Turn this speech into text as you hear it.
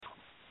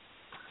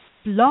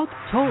Blog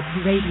Talk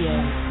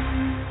Radio.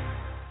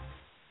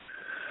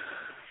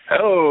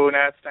 Hello,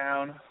 Nats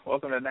Town.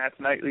 Welcome to Nats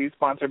Nightly,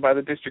 sponsored by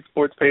the District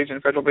Sports page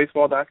and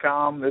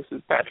FederalBaseball.com. This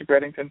is Patrick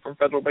Reddington from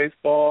Federal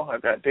Baseball.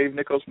 I've got Dave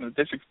Nichols from the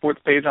District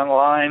Sports page on the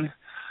line.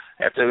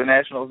 After the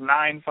Nationals'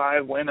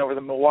 9-5 win over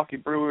the Milwaukee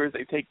Brewers,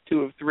 they take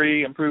 2 of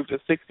 3, improve to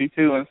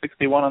 62 and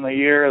 61 on the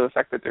year. The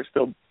fact that they're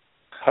still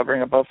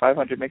hovering above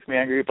 500 makes me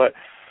angry, but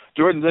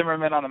Jordan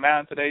Zimmermann on the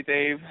mound today,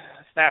 Dave,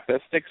 snapped a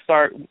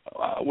 6-start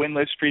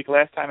winless streak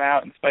last time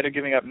out in spite of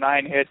giving up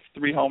 9 hits,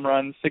 3 home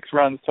runs, 6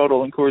 runs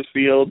total in Coors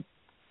Field.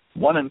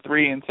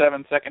 1-3 in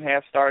 7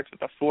 second-half starts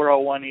with a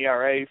 4.01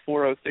 ERA,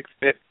 4.06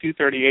 FIP,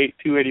 2.38,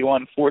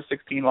 2.81,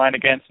 4.16 line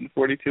against, and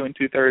 42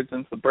 2/3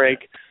 since the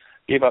break.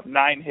 Gave up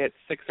 9 hits,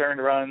 6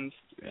 earned runs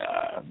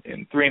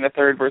in 3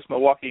 1/3 versus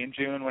Milwaukee in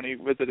June when he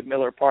visited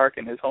Miller Park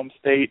in his home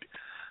state.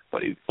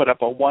 But he put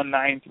up a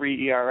 1.93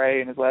 ERA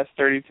in his last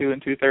 32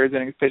 2/3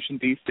 innings pitched in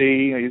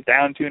D.C. He's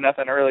down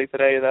 2-0 early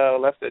today, though.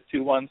 Left a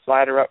 2-1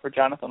 slider up for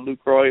Jonathan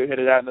Lucroy, who hit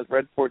it out in his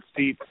red porch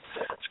seat.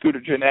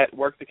 Scooter Jeanette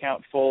worked the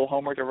count full,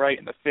 homer to right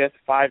in the 5th,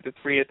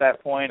 5-3 at that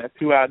point. A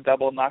 2-out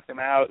double knocked him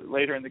out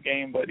later in the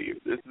game, but he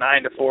was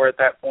 9-4 at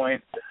that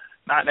point.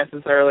 Not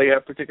necessarily a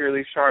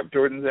particularly sharp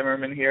Jordan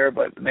Zimmermann here,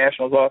 but the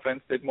Nationals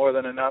offense did more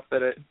than enough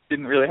that it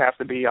didn't really have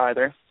to be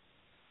either.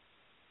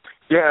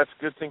 Yeah, it's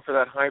a good thing for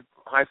that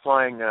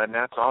high-flying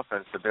Nats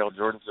offense to bail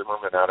Jordan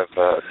Zimmermann out of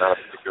not a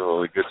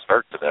particularly good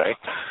start today.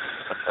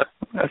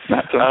 That's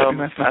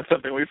not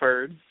something we've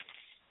heard.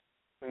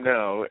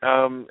 No.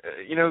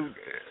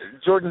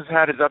 Jordan's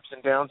had his ups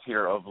and downs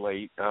here of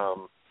late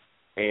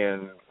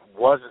and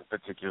wasn't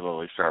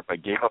particularly sharp. I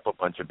gave up a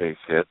bunch of base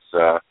hits.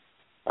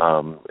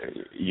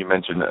 You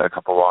mentioned a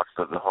couple walks,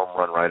 the home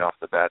run right off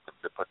the bat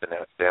to put the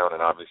Nats down,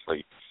 and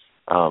obviously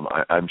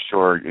I'm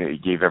sure he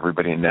gave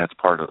everybody in Nats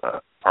Park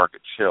a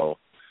chill.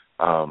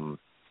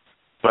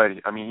 But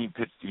I mean,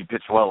 he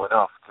pitched well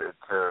enough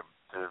to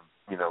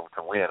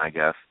win, I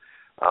guess.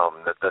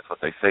 That's what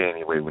they say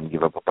anyway when you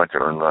give up a bunch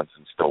of earned runs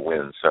and still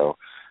win. So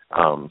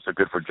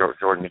good for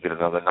Jordan to get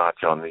another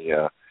notch on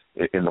the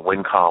in the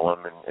win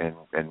column and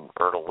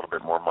earn a little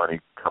bit more money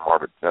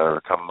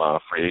come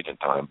free agent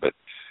time. But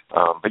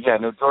yeah,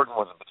 no, Jordan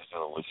wasn't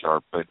particularly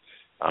sharp, but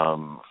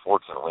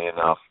fortunately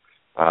enough,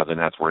 the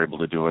Nats were able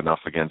to do enough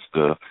against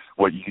who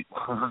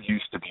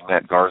used to be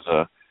Matt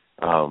Garza,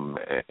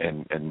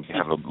 and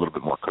have a little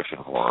bit more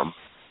cushion for him.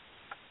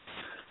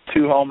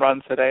 2 home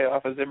runs today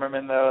off of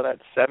Zimmermann, though.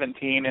 That's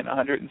 17 in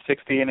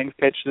 160 innings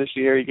pitched this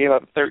year. He gave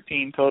up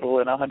 13 total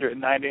in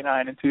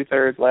 199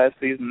 2/3 last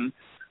season.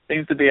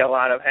 Seems to be a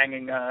lot of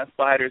hanging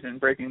sliders and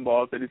breaking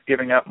balls that he's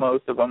giving up,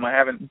 most of them. I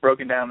haven't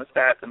broken down the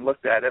stats and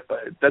looked at it,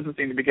 but it doesn't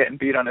seem to be getting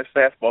beat on his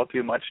fastball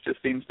too much.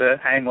 Just seems to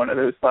hang one of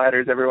those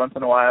sliders every once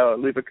in a while or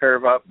leave a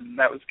curve up, and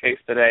that was the case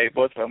today.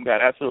 Both of them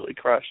got absolutely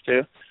crushed,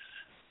 too.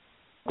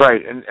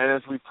 Right, and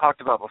as we've talked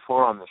about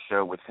before on the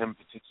show, with him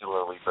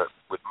particularly, but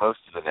with most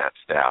of the Nats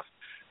staff,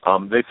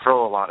 they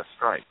throw a lot of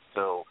strikes.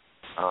 So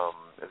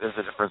there's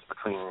a difference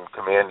between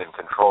command and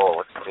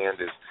control. Command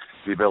is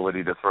the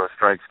ability to throw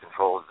strikes.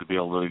 Control is the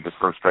ability to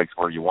throw strikes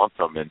where you want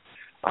them. And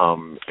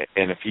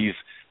if he's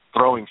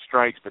throwing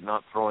strikes but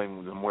not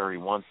throwing them where he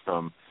wants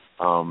them,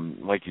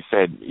 like you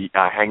said,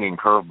 a hanging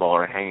curveball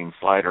or a hanging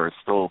slider is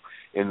still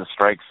in the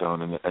strike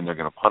zone, and they're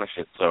going to punish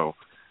it. So,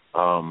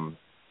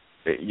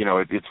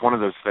 it's one of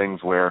those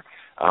things where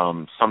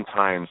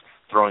sometimes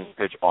throwing a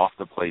pitch off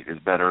the plate is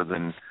better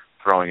than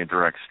throwing a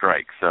direct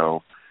strike.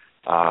 So,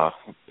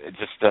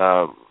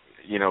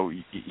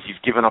 he's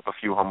given up a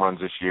few home runs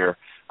this year.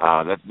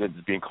 That's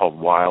being called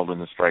wild in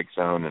the strike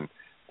zone, and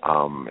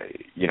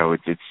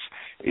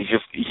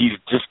he's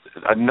just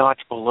a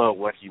notch below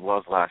what he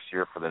was last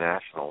year for the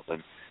Nationals,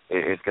 and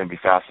it's going to be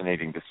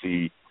fascinating to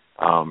see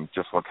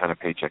just what kind of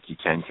paycheck he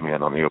can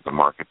command on the open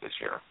market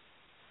this year.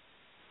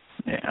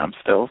 Yeah, I'm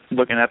still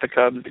looking at the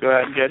Cubs to go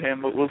out and get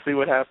him, but we'll see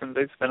what happens.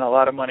 They've spent a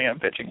lot of money on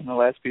pitching in the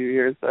last few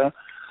years, though.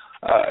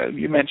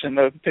 You mentioned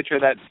the pitcher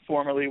that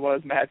formerly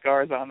was Matt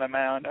Garza on the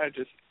mound. I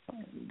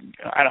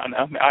don't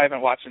know. I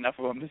haven't watched enough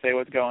of him to say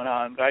what's going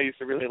on, but I used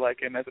to really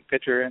like him as a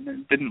pitcher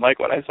and didn't like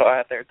what I saw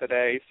out there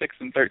today.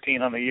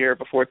 6-13 on the year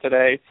before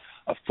today,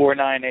 a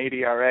 4.98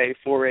 ERA,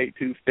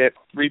 4.82 FIP,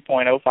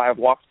 3.05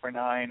 walks per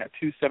 9, a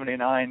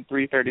 2.79,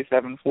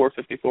 3.37,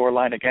 4.54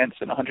 line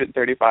against, and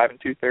 135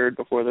 2/3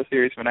 before the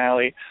series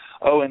finale.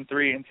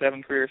 0-3 in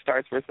 7 career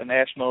starts versus the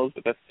Nationals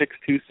with a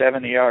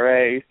 6.27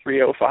 ERA,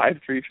 3.05,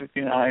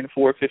 3.59,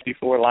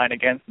 4.54 line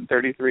against, and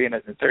 33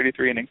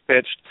 innings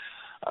pitched.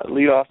 A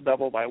leadoff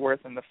double by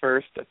Worth in the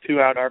first, a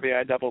 2-out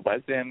RBI double by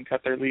Zim,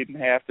 cut their lead in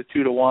half to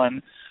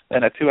 2-1.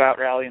 Then a 2-out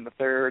rally in the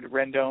third.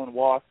 Rendon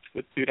walked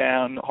with 2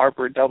 down.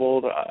 Harper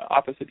doubled,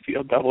 opposite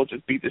field double,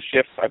 just beat the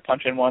shift by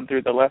punching one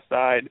through the left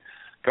side.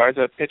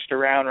 Garza pitched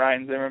around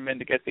Ryan Zimmermann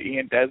to get to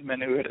Ian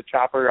Desmond, who hit a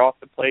chopper off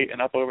the plate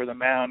and up over the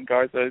mound.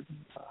 Garza,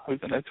 who's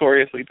a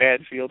notoriously bad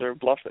fielder,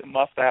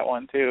 muffed that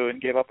one too and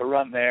gave up a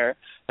run there.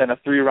 Then a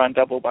 3-run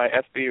double by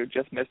Espy, who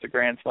just missed a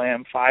grand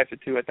slam,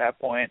 5-2 at that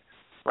point.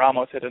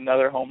 Ramos hit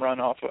another home run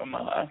off him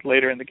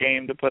later in the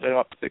game to put it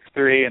up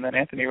 6-3, and then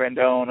Anthony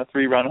Rendon, a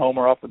 3-run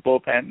homer off the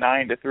bullpen,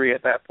 9-3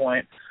 at that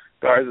point.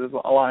 Garza's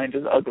line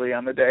just ugly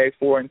on the day,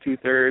 4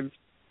 2/3,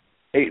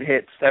 8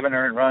 hits, 7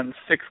 earned runs,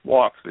 6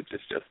 walks, which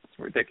is just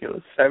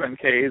ridiculous. 7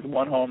 Ks,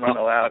 1 home run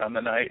allowed on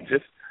the night.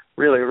 Just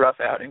really rough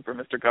outing for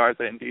Mr.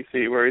 Garza in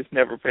D.C., where he's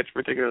never pitched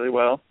particularly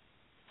well.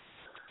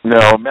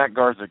 No, Matt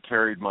Garza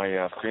carried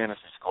my fantasy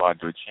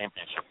squad to a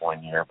championship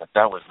one year, but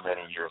that was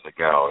many years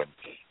ago,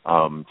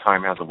 and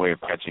time has a way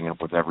of catching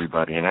up with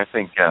everybody. And I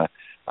think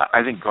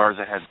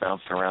Garza has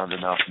bounced around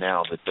enough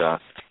now that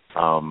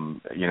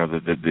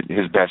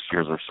his best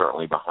years are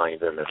certainly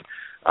behind him,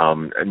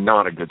 and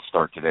not a good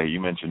start today. You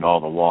mentioned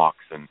all the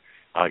walks, and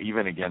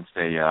even against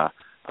a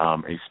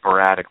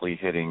sporadically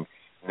hitting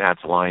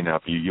Nats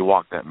lineup, you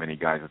walk that many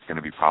guys, it's going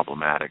to be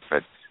problematic.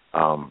 But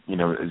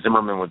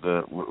Zimmermann with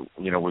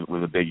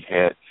a big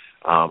hit.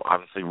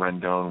 Obviously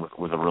Rendon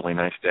with a really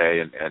nice day,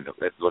 and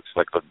it looks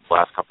like the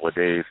last couple of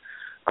days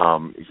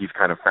he's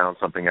kind of found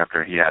something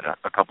after he had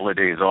a couple of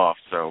days off.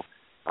 So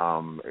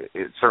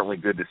it's certainly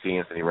good to see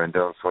Anthony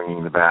Rendon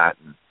swinging the bat.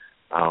 And,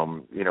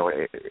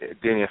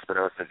 Danny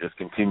Espinosa just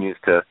continues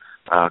to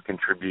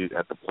contribute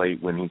at the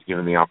plate when he's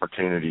given the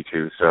opportunity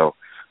to. So,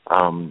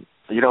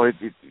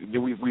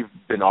 we've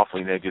been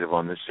awfully negative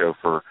on this show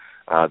for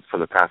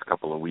the past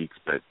couple of weeks,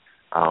 but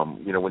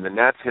when the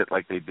Nats hit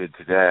like they did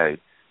today,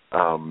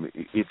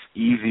 it's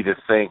easy to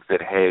think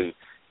that, hey,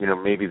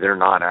 maybe they're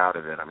not out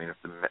of it. I mean,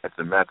 if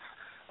the Mets,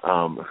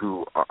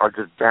 who are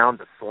just bound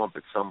to slump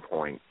at some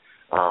point,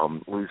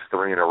 lose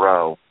 3 in a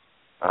row,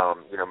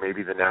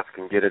 maybe the Nats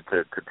can get it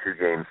to 2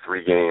 games,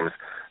 3 games,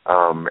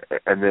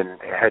 and then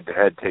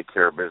head-to-head take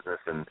care of business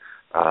and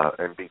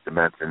beat the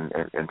Mets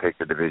and take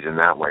the division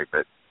that way.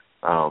 But,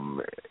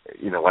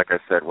 like I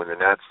said, when the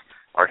Nats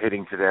are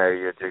hitting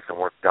today, Jason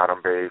Worth got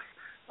on base,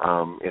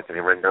 Anthony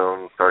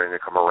Rendon starting to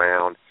come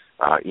around.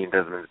 Ian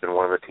Desmond's been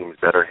one of the team's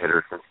better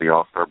hitters since the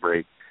All-Star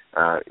break.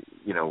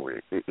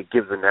 It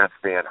gives the Nats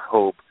fan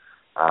hope,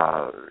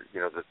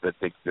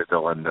 that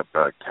they'll end up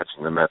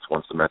catching the Mets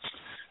once the Mets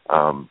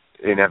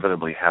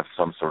inevitably have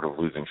some sort of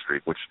losing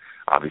streak, which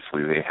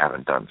obviously they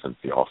haven't done since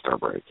the All-Star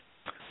break.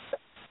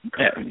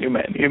 Yeah, you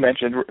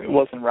mentioned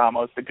Wilson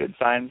Ramos, the good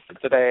signs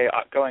today,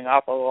 going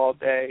Oppo all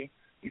day.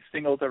 He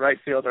singled to right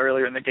field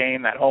earlier in the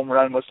game. That home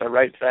run was to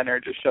right center,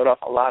 just showed off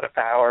a lot of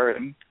power,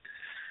 and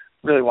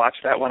really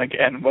watched that one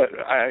again. But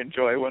I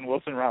enjoy when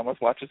Wilson Ramos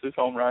watches his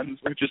home runs,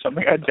 which is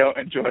something I don't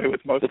enjoy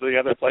with most of the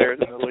other players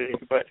in the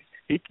league. But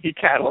he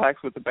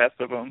Cadillacs with the best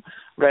of them.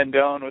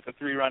 Rendon with a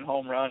 3-run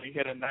home run. He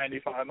hit a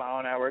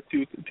 95-mile-an-hour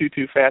 2-2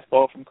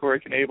 fastball from Corey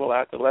Knebel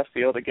out to left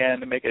field again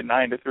to make it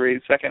 9-3.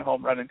 Second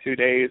home run in 2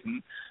 days.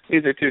 And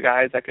these are 2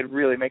 guys that could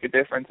really make a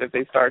difference if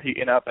they start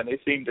heating up, and they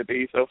seem to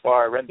be so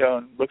far.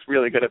 Rendon looks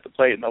really good at the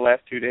plate in the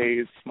last 2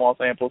 days. Small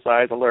sample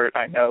size alert,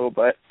 I know,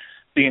 but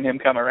seeing him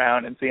come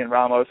around and seeing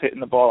Ramos hitting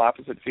the ball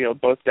opposite field,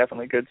 both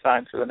definitely good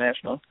signs for the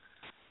Nationals.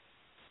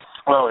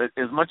 Well,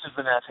 as much as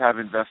the Nats have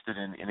invested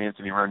in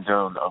Anthony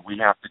Rendon, we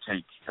have to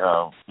take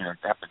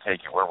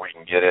it where we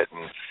can get it,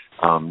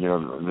 and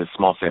the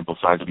small sample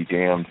size be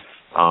damned.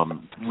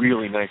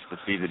 Really nice to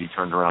see that he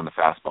turned around the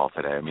fastball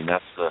today. I mean,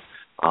 that's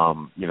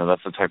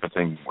the type of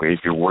thing where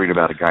if you're worried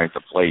about a guy at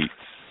the plate,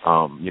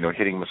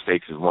 hitting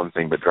mistakes is one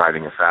thing, but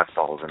driving a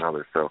fastball is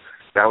another. So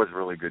that was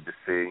really good to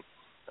see.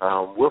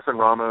 Wilson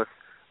Ramos,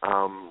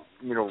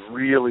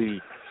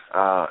 really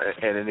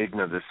an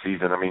enigma this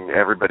season. I mean,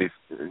 everybody's,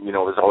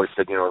 has always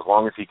said, as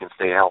long as he can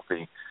stay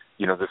healthy,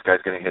 this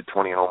guy's going to hit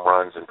 20 home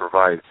runs and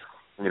provide,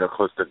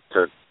 close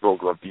to Gold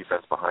Glove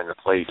defense behind the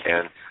plate.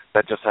 And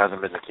that just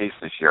hasn't been the case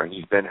this year. And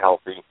he's been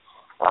healthy,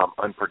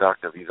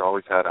 unproductive. He's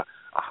always had a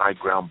high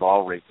ground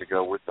ball rate to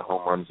go with the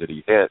home runs that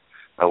he hit,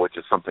 which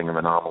is something of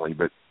an anomaly.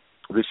 But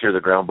this year the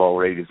ground ball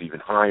rate is even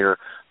higher.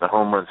 The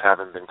home runs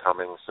haven't been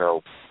coming,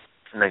 so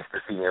nice to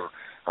see him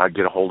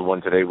get a hold of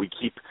one today. We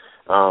keep,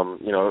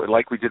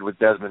 like we did with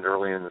Desmond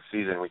early in the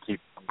season, we keep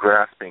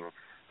grasping,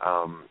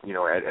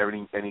 at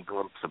any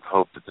glimpse of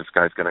hope that this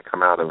guy's going to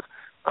come out of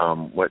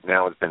what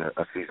now has been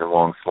a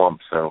season-long slump.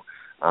 So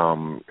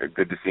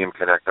good to see him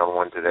connect on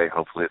one today.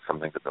 Hopefully it's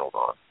something to build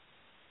on.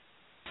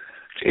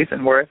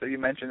 Jason Worth, you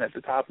mentioned at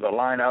the top of the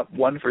lineup,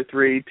 1 for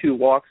 3, 2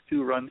 walks,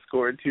 2 runs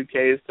scored, 2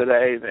 Ks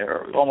today.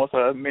 There almost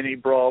a mini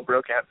brawl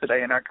broke out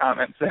today in our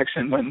comment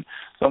section when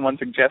someone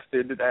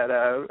suggested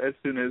that as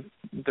soon as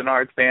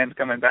Denard Span's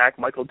coming back,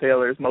 Michael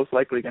Taylor is most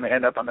likely going to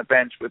end up on the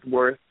bench with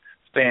Worth,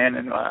 Span,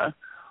 and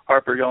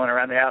Harper going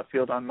around the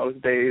outfield on most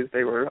days.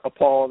 They were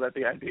appalled at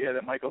the idea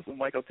that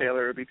Michael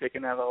Taylor would be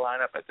taken out of the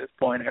lineup at this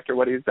point after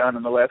what he's done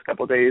in the last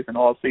couple of days and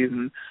all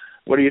season.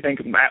 What do you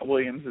think Matt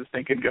Williams is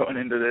thinking going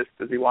into this?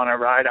 Does he want to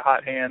ride a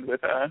hot hand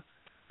with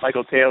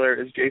Michael Taylor?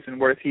 Is Jason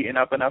Worth heating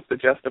up enough to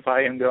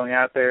justify him going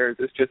out there? Is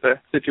this just a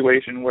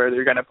situation where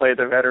they're going to play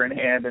the veteran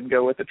hand and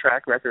go with the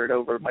track record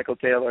over Michael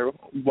Taylor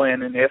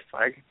when and if?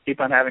 I keep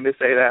on having to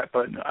say that,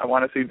 but I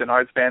want to see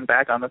Denard Span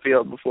back on the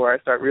field before I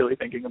start really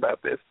thinking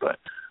about this. But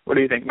what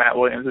do you think Matt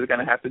Williams is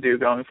going to have to do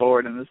going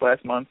forward in this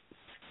last month?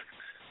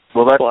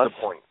 Well, that's the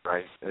point,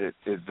 right?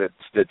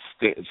 That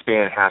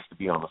Span has to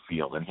be on the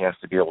field, and he has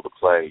to be able to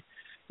play,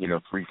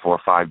 3, 4,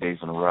 5 days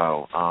in a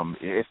row.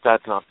 If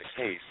that's not the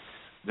case,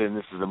 then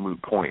this is a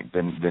moot point.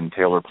 Then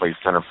Taylor plays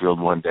center field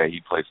one day,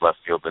 he plays left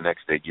field the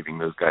next day, giving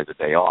those guys a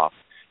day off,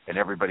 and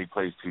everybody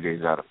plays 2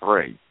 days out of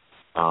 3.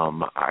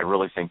 I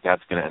really think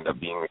that's going to end up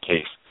being the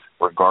case,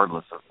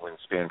 regardless of when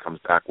Span comes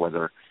back,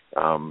 whether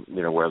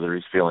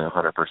he's feeling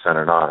 100%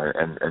 or not.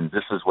 And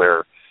this is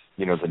where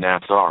the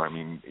Nats are. I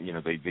mean,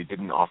 they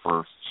didn't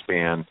offer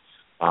Span,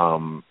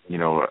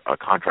 a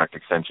contract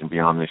extension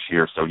beyond this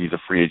year, so he's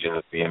a free agent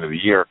at the end of the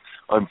year.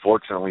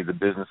 Unfortunately, the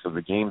business of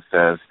the game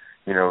says,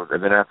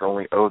 the Nats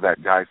only owe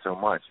that guy so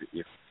much.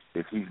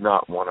 If he's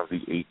not one of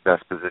the 8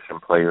 best position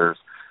players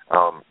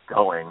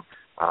going,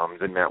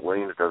 then Matt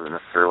Williams doesn't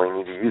necessarily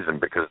need to use him,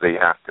 because they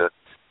have to,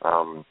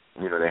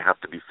 they have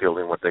to be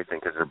fielding what they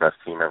think is their best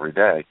team every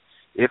day.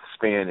 If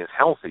Span is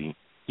healthy,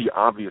 he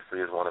obviously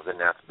is one of the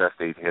Nats' best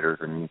 8 hitters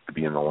and needs to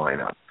be in the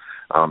lineup.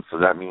 So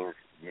that means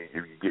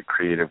you get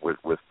creative with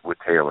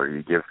Taylor.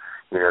 You give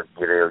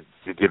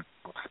you give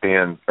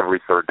Span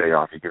every third day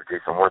off. You give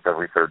Jason Worth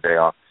every third day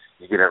off.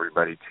 You get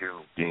everybody 2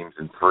 games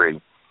in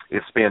 3.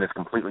 If Span is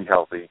completely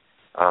healthy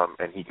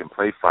and he can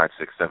play 5,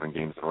 6, 7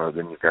 games in a row,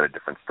 then you've got a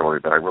different story.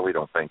 But I really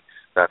don't think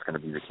that's going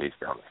to be the case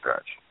down the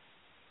stretch.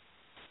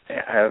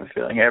 Yeah, I have a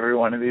feeling every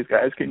one of these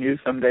guys can use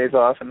some days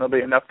off, and there'll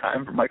be enough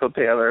time for Michael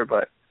Taylor.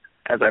 But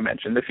as I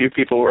mentioned, a few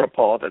people were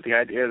appalled at the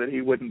idea that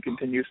he wouldn't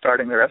continue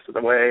starting the rest of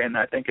the way. And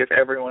I think if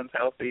everyone's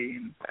healthy,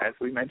 as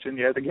we mentioned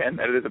yet again,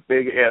 that is a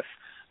big if,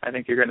 I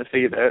think you're going to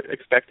see the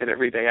expected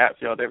everyday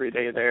outfield every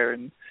day there.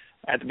 And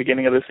at the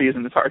beginning of the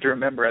season, it's hard to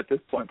remember at this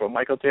point, but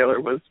Michael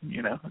Taylor was,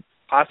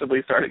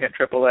 possibly starting at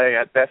AAA,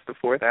 at best a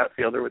 4th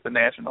outfielder with the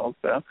Nationals.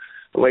 So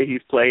the way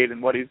he's played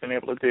and what he's been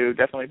able to do,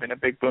 definitely been a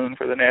big boon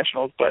for the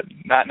Nationals, but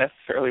not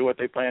necessarily what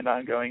they planned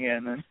on going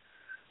in. And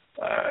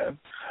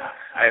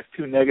I have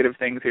 2 negative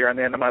things here on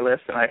the end of my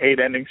list, and I hate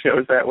ending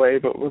shows that way,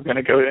 but we're going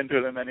to go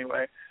into them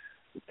anyway.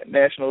 The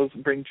Nationals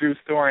bring Drew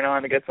Storen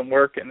on to get some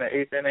work in the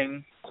 8th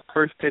inning.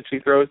 First pitch he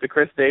throws to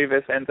Chris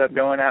Davis, ends up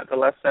going out to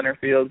left center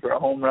field for a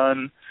home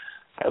run.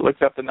 I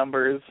looked up the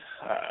numbers.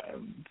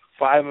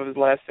 5 of his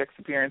last 6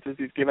 appearances,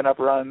 he's given up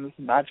runs,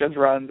 not just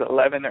runs,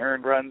 11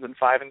 earned runs and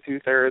 5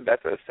 2/3.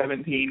 That's a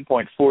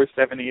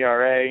 17.47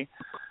 ERA.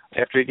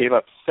 After he gave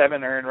up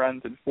 7 earned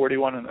runs and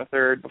 41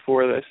 1/3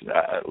 before this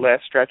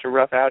last stretch of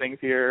rough outings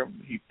here.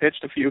 He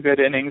pitched a few good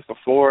innings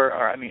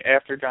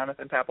after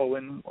Jonathan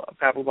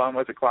Papelbon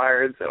was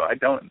acquired, so I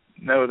don't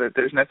know that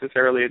there's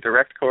necessarily a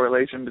direct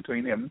correlation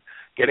between him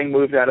getting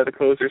moved out of the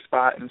closer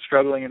spot and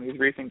struggling in these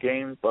recent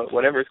games, but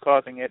whatever's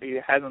causing it, he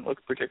hasn't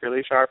looked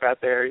particularly sharp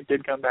out there. He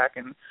did come back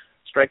and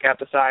strike out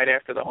the side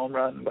after the home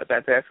run, but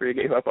that's after he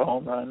gave up a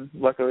home run.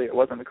 Luckily, it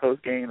wasn't a close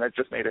game. That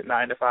just made it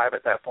 9-5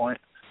 at that point.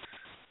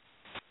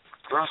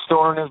 Drew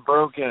Storen is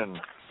broken.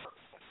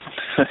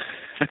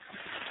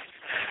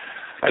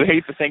 I'd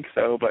hate to think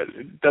so, but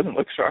it doesn't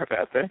look sharp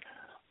out there.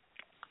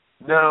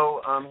 No,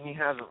 he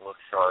hasn't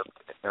looked sharp.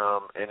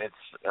 And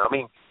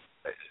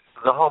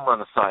the home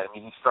run aside,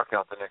 he struck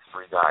out the next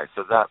 3 guys,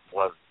 so that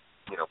was,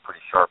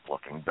 pretty sharp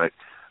looking. But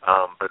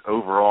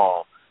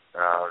overall,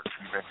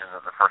 you mentioned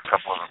that the first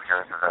couple of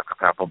appearances after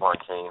Papelbon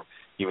came,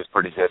 he was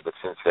pretty good, but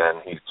since then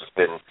he's just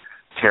been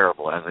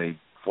terrible as a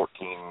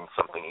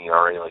 14-something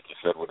ERA, like you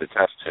said, would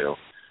attest to.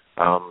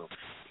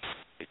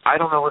 I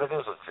don't know what it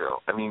is with Drew.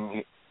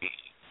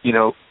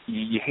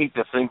 You hate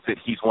to think that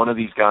he's one of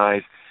these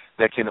guys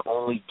that can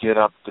only get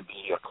up to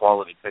be a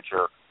quality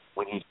pitcher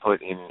when he's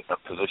put in a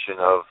position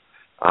of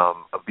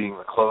being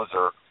the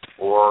closer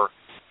or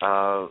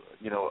of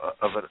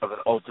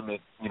an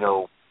ultimate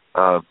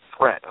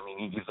threat.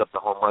 He gives up the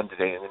home run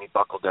today and then he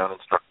buckled down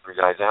and struck 3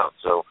 guys out.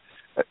 So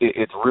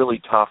it's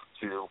really tough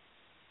to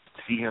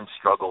see him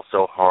struggle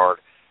so hard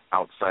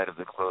outside of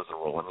the closer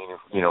role.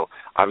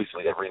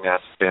 Obviously every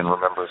Nats fan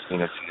remembers, 2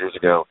 years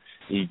ago,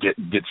 he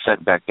gets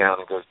sent back down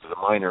and goes to the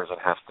minors and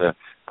has to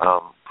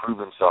prove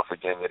himself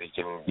again that he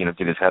can,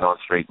 get his head on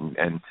straight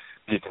and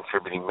be a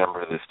contributing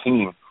member of this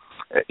team.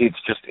 It's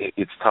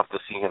tough to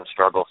see him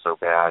struggle so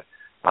bad.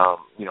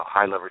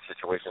 High leverage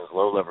situations,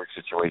 low leverage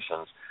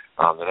situations.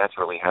 The Nats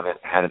really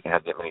hadn't had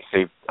that many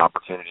save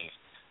opportunities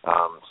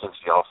since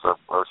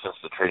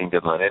the trading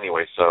deadline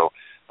anyway. So,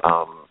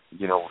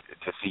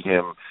 to see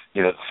him,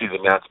 see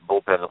the Nats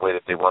bullpen the way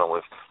that they went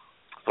with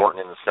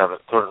Thornton in the 7th,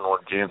 Thornton or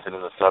Jansen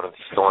in the 7th,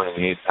 Storen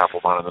in the 8th,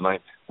 Papelbon in the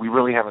 9th. We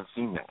really haven't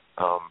seen that.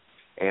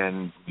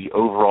 And the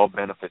overall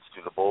benefits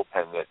to the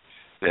bullpen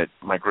that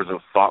Mike Rizzo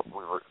thought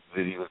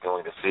that he was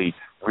going to see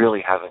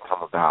really hasn't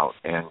come about.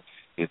 And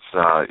it's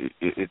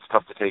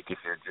tough to take if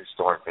you're a Drew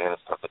Storen fan.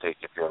 It's tough to take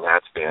if you're a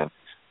Nats fan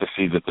to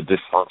see that the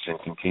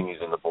dysfunction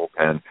continues in the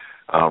bullpen,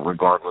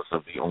 regardless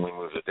of the only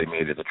move that they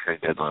made at the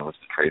trade deadline was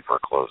to trade for a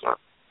closer.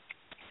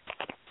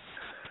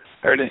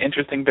 Heard an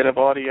interesting bit of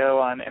audio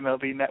on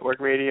MLB Network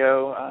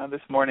Radio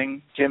this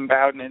morning. Jim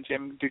Bowden and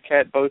Jim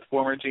Duquette, both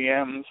former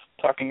GMs,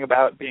 talking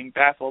about being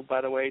baffled by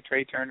the way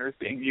Trey Turner is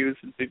being used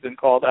since he's been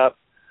called up.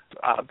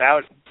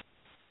 Bowden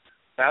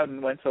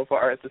Bowden went so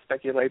far as to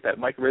speculate that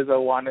Mike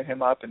Rizzo wanted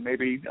him up, and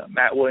maybe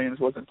Matt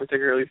Williams wasn't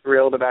particularly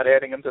thrilled about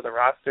adding him to the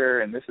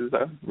roster, and this is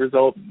a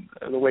result,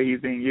 the way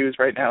he's being used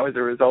right now is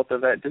a result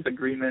of that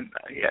disagreement.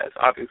 Yes,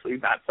 obviously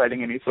not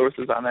citing any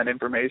sources on that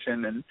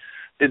information, and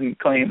didn't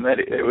claim that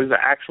it was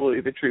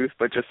actually the truth,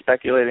 but just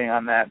speculating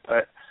on that.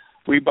 But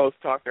we both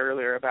talked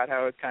earlier about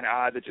how it's kind of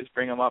odd to just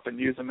bring him up and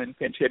use him in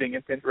pinch hitting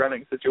and pinch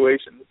running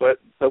situations. But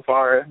so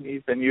far,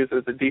 he's been used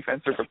as a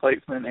defensive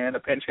replacement and a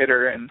pinch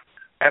hitter, and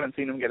haven't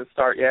seen him get a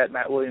start yet.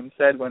 Matt Williams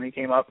said when he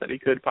came up that he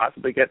could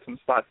possibly get some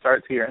spot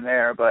starts here and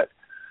there, but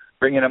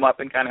bringing him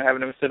up and kind of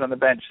having him sit on the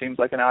bench seems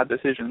like an odd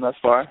decision thus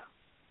far.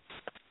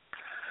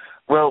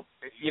 Well,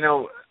 you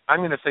know, I'm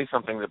going to say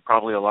something that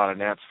probably a lot of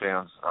Nats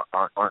fans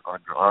aren't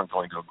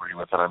going to agree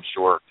with, and I'm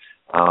sure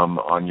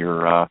on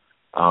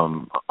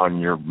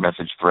your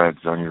message threads,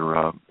 on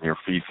your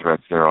feed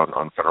threads there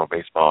on Federal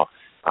Baseball,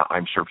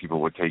 I'm sure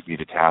people would take me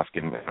to task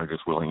and are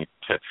just willing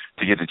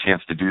to get a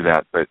chance to do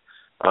that. But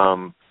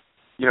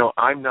you know,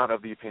 I'm not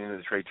of the opinion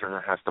that Trey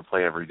Turner has to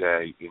play every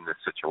day in this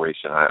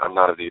situation. I'm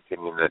not of the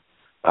opinion that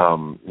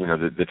you know,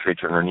 that Trey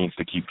Turner needs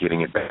to keep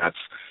getting at bats.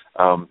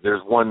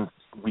 There's 1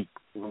 week,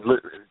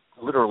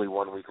 literally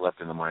 1 week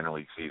left in the minor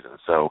league season.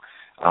 So,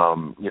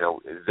 you know,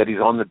 that he's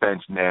on the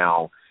bench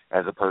now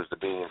as opposed to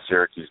being in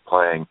Syracuse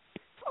playing,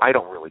 I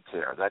don't really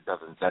care. That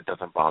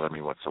doesn't bother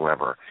me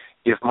whatsoever.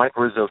 If Mike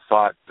Rizzo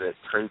thought that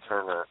Trey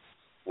Turner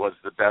was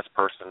the best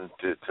person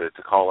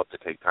to call up to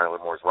take Tyler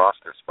Moore's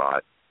roster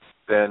spot,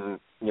 then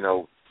you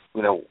know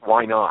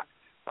why not?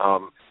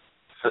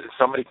 So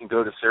somebody can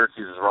go to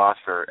Syracuse's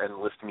roster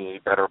and list me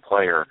a better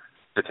player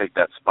to take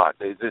that spot.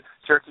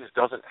 Syracuse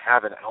doesn't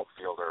have an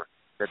outfielder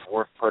that's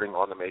worth putting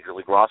on the major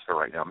league roster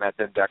right now. Matt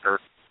Dendecker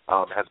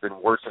has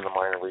been worse in the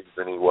minor leagues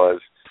than he was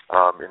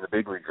in the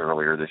big leagues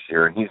earlier this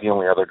year, and he's the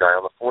only other guy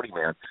on the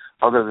 40-man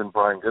other than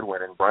Brian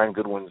Goodwin, and Brian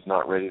Goodwin's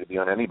not ready to be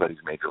on anybody's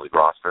major league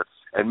roster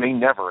and may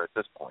never at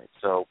this point.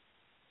 So,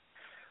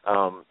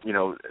 you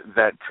know,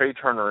 that Trey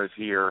Turner is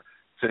here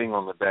sitting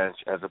on the bench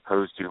as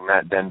opposed to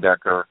Matt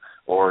Dendecker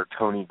or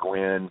Tony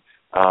Gwynn,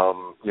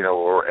 you know,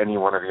 or any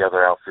one of the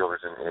other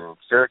outfielders in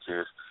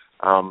Syracuse,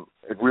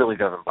 it really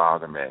doesn't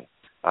bother me.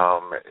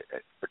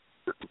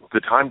 The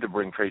time to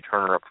bring Trey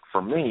Turner up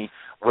for me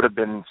would have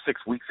been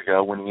 6 weeks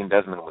ago when Ian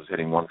Desmond was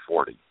hitting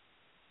 140.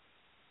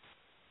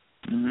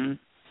 Mm-hmm.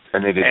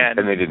 And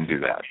they didn't do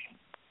that.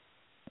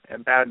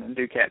 And Bowden and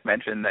Duquette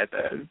mentioned that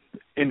the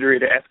injury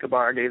to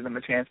Escobar gave them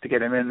a chance to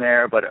get him in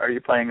there, but are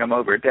you playing him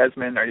over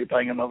Desmond? Are you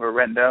playing him over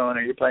Rendon?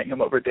 Are you playing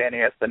him over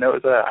Danny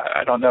Espinosa?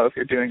 I don't know if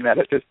you're doing that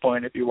at this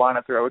point, if you want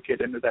to throw a kid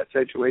into that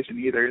situation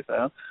either.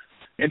 So,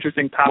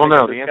 interesting topic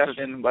of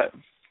discussion, but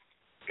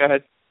go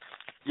ahead.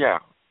 Yeah,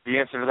 the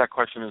answer to that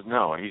question is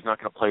no. He's not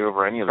going to play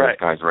over any of those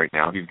guys right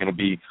now. He's going to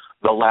be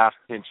the last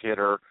pinch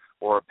hitter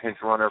or a pinch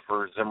runner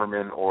for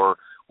Zimmermann or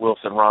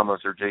Wilson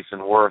Ramos or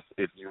Jason Worth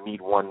if you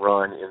need one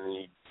run in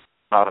the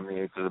bottom of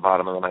the eighth to the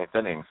bottom of the ninth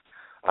innings.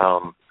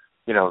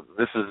 You know,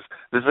 this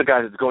is a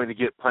guy that's going to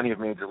get plenty of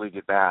major league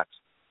at bats.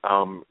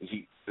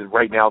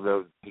 Right now,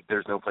 though,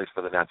 there's no place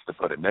for the Nats to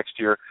put it. Next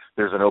year,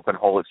 there's an open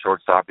hole at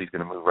shortstop. He's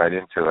going to move right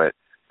into it.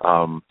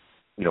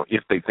 You know,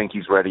 if they think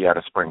he's ready out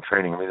of spring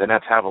training. I mean, the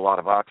Nats have a lot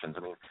of options.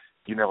 I mean,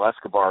 you know,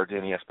 Escobar or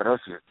Danny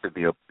Espinosa could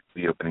be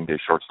the opening day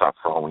shortstop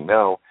for all we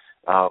know.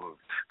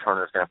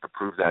 Turner's going to have to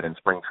prove that in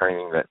spring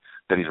training that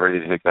he's ready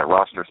to take that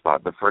roster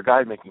spot. But for a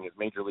guy making his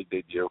major league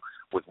debut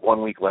with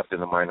 1 week left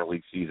in the minor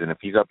league season, if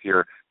he's up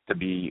here to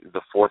be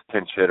the fourth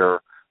pinch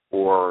hitter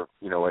or,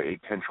 you know, a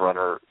pinch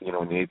runner, you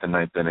know, in the eighth and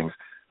ninth innings,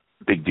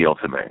 big deal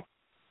to me.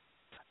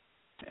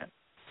 Yeah,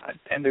 I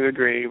tend to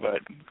agree,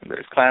 but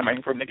there's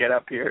clamoring for him to get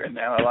up here, and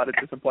now a lot of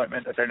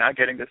disappointment that they're not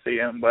getting to see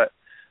him. But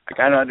I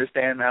kind of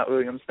understand Matt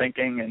Williams'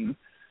 thinking, and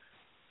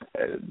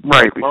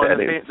right. Well,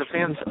 the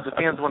fans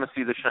want to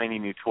see the shiny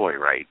new toy,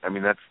 right? I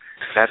mean, that's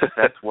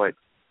what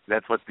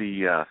the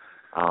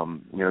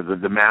you know,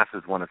 the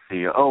masses want to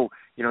see. Oh,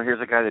 you know,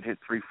 here's a guy that hit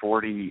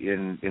 340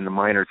 in the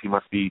minors. He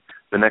must be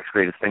the next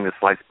greatest thing to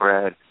slice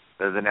bread.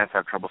 The Nats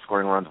have trouble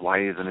scoring runs.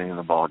 Why isn't he in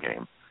the ball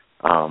game?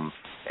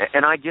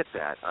 And I get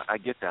that.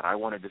 I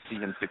wanted to see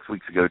him 6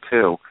 weeks ago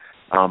too,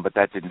 but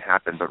that didn't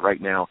happen. But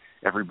right now,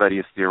 everybody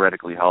is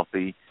theoretically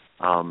healthy.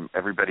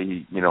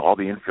 Everybody, you know, all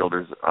the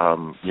infielders,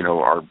 you know,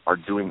 are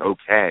doing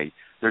okay.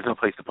 There's no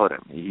place to put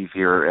him. He's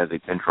here as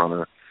a pinch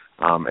runner,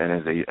 and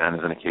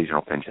as an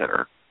occasional pinch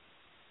hitter.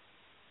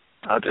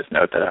 I'll just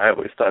note that I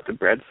always thought the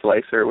bread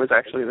slicer was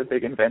actually the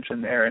big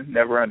invention there, and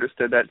never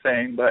understood that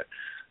saying. But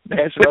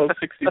Nationals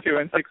 62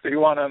 and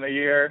 61 on the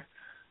year.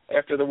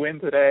 After the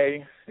win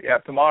today, you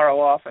have tomorrow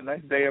off, a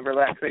nice day of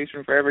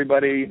relaxation for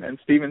everybody. And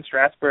Steven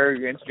Strasburg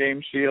against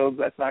James Shields,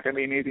 that's not going to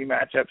be an easy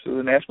matchup, so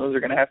the Nationals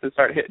are going to have to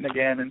start hitting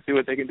again and see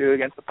what they can do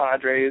against the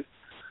Padres.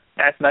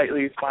 Nats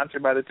Nightly,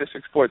 sponsored by the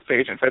District Sports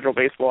page on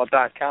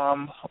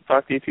federalbaseball.com. I'll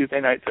talk to you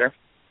Tuesday night, sir.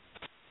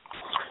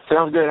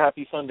 Sounds good.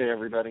 Happy Sunday,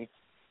 everybody.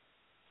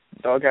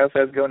 Doghouse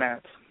says go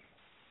Nats.